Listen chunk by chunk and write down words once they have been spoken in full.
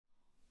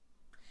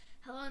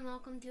and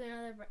welcome to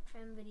another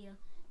BrikFam video.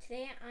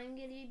 Today I'm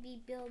going to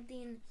be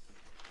building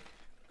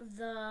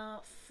the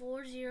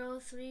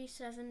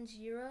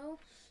 40370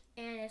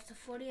 and it's the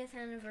 40th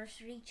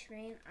anniversary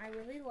train. I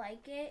really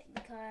like it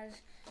because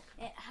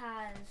it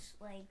has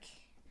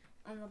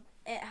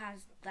it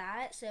has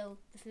that, so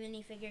the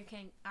minifigure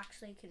can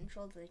actually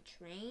control the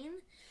train,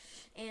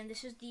 and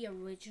this is the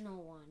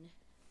original one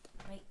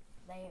right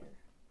there.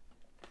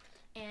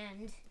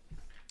 And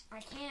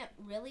I can't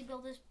really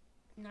build this.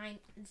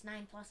 It's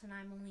 9 plus and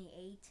I'm only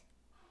 8,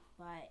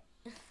 but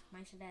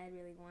my dad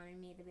really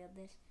wanted me to build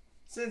this.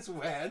 Since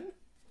when?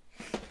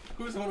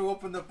 Who's the one who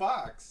opened the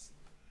box?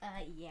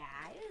 Yeah,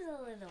 I was a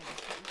little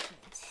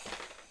impatient.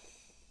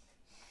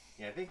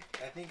 Yeah, I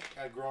think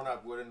a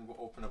grown-up wouldn't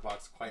open a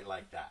box quite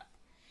like that.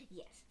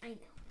 Yes, I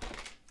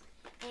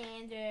know.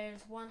 And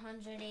there's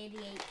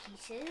 188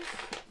 pieces,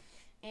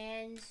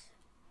 and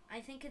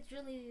I think it's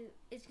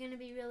gonna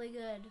be really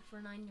good for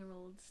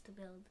 9-year-olds to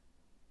build.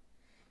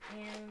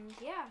 And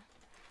yeah,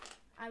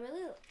 I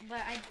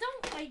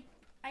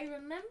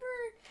remember,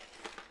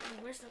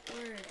 where's the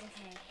word?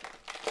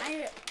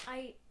 Okay,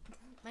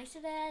 my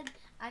dad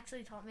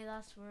actually taught me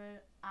that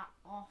word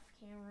off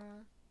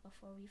camera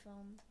before we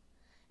filmed,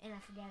 and I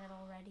forget it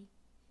already.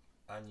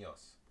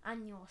 Años.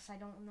 Años, I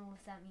don't know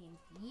if that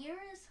means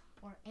years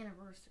or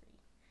anniversary.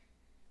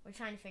 We're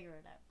trying to figure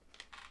it out.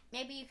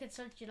 Maybe you could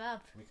search it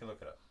up. We can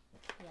look it up.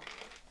 Yeah.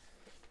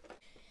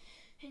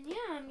 And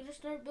yeah, I'm gonna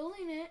start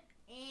building it.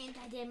 And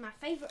I did my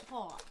favorite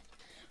part.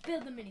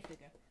 Build the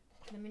minifigure.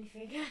 The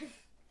minifigure.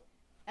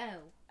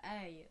 oh,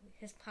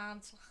 his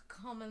pants are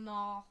coming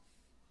off.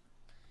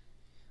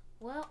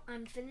 Well,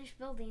 I'm finished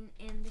building,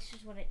 and this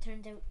is what it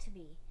turned out to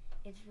be.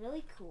 It's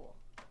really cool.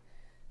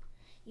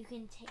 You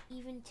can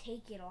even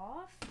take it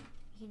off.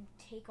 You can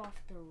take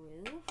off the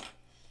roof.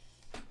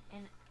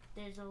 And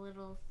there's a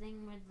little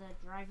thing where the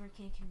driver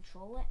can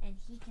control it, and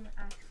he can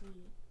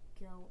actually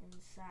go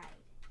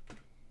inside.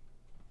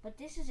 But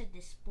this is a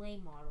display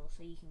model,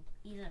 so you can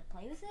either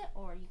play with it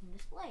or you can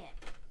display it.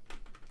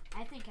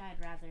 I think I'd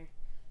rather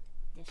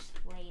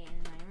display it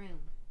in my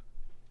room.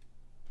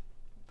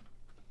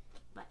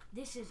 But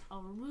this is a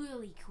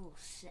really cool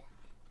set.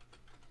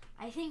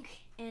 I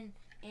think, and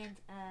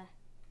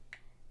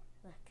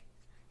look,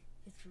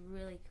 it's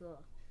really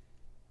cool.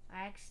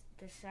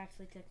 This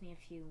actually took me a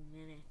few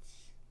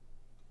minutes.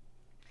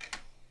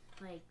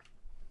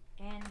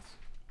 And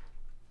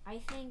I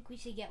think we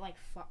should get like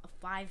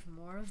 5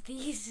 more of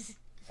these.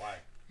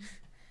 Why?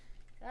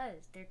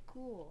 Because they're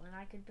cool and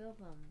I could build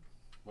them.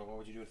 Well, what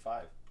would you do with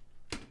 5?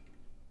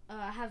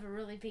 I have a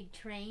really big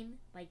train,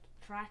 like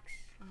tracks,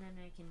 and then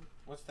I can...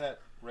 What's that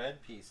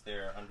red piece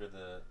there under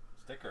the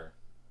sticker?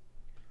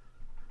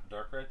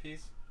 Dark red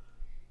piece?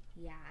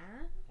 Yeah.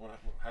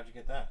 How'd you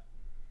get that?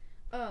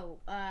 Oh,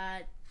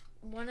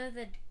 one of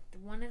the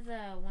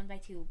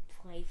 1x2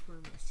 plates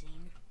were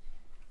missing.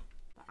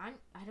 But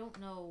I don't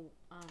know,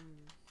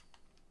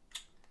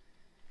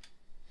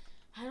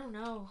 I don't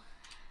know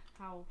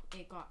how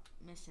it got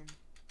missing.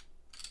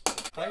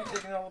 Are you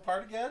taking it all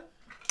apart again?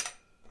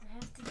 I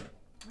have to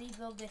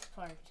rebuild this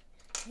part.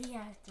 Yeah,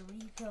 I have to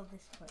rebuild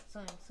this part. So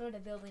I'm sort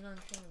of building on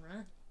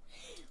camera.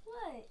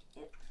 What?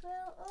 It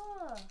fell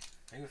off.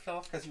 You fell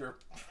off because you were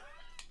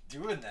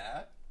doing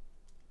that.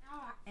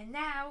 And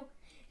now,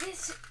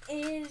 this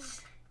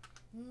is...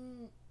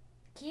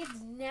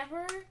 Kids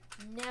never,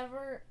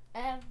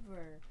 ever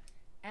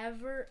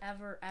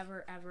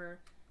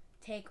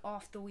take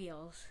off the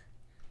wheels.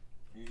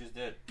 You just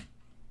did.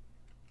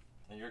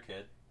 And you're a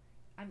kid.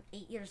 I'm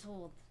 8 years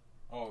old.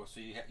 Oh, so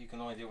you can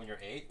only do it when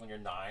you're 8. When you're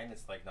 9,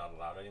 it's like not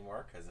allowed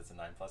anymore because it's a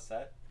 9 plus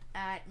set.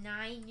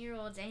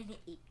 9-year-olds and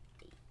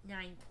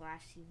 9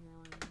 plus, even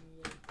though I'm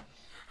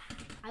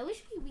 8. I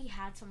wish we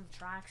had some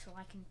tracks so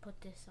I can put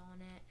this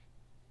on it.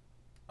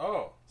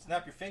 Oh,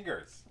 snap your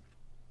fingers.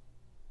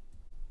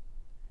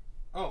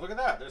 Oh, look at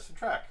that. There's some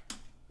track.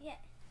 Yeah.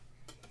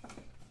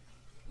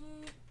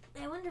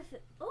 I wonder if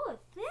it... Oh, it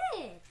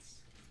fits.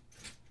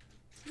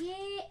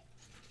 Yeah.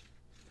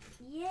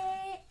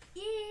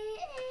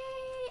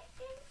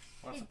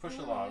 Well, it's a push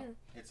along.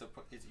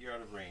 You're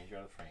out of range. You're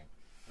out of frame.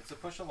 It's a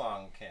push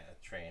along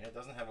train. It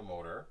doesn't have a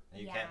motor,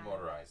 and you can't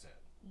motorize it.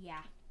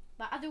 Yeah,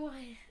 but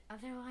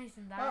otherwise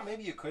than that. Well,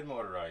 maybe you could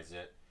motorize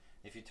it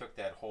if you took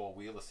that whole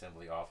wheel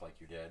assembly off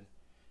like you did,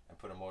 and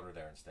put a motor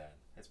there instead.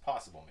 It's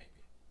possible, maybe.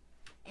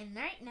 And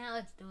right now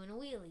it's doing a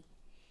wheelie.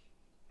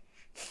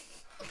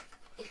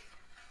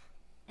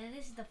 And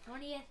this is the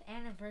 40th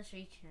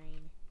anniversary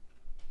train.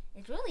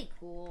 It's really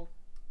cool.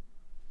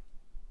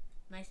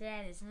 Nice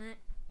dad, isn't it?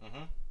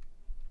 Mm-hmm.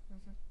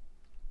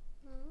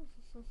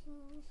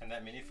 And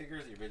that minifigure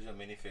is the original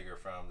minifigure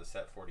from the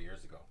set 40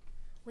 years ago.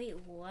 Wait,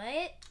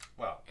 what?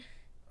 Well,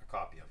 a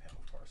copy of him,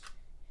 of course.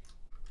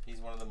 He's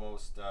one of the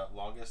most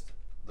longest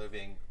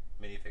living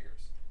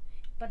minifigures.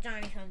 But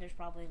Johnny Thunder's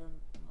probably the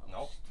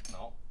most.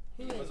 No.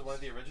 He was one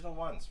of the original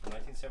ones from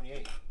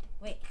 1978.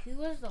 Wait, who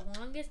was the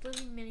longest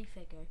living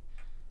minifigure?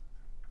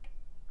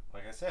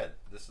 Like I said,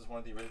 this is one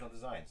of the original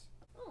designs.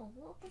 Oh,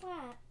 look at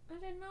that. I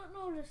did not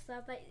notice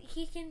that. That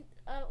he can,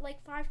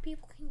 like 5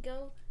 people can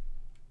go.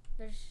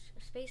 There's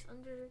space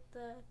under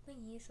the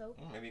thingy, so.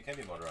 Maybe you can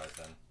be motorized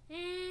then.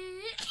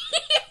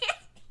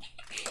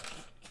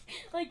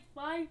 Like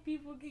 5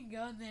 people can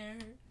go there.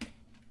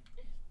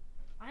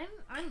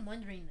 I'm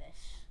wondering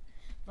this,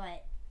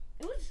 but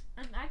it was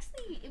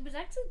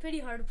actually pretty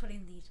hard to put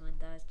in these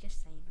windows.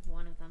 Just saying,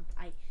 one of them.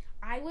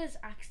 I was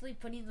actually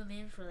putting them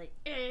in for like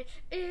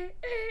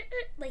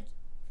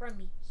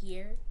from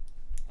here.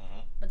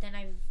 But then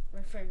I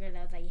figured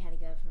out that you had to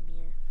go from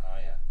here. Oh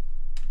yeah.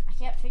 I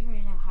kept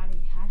figuring out how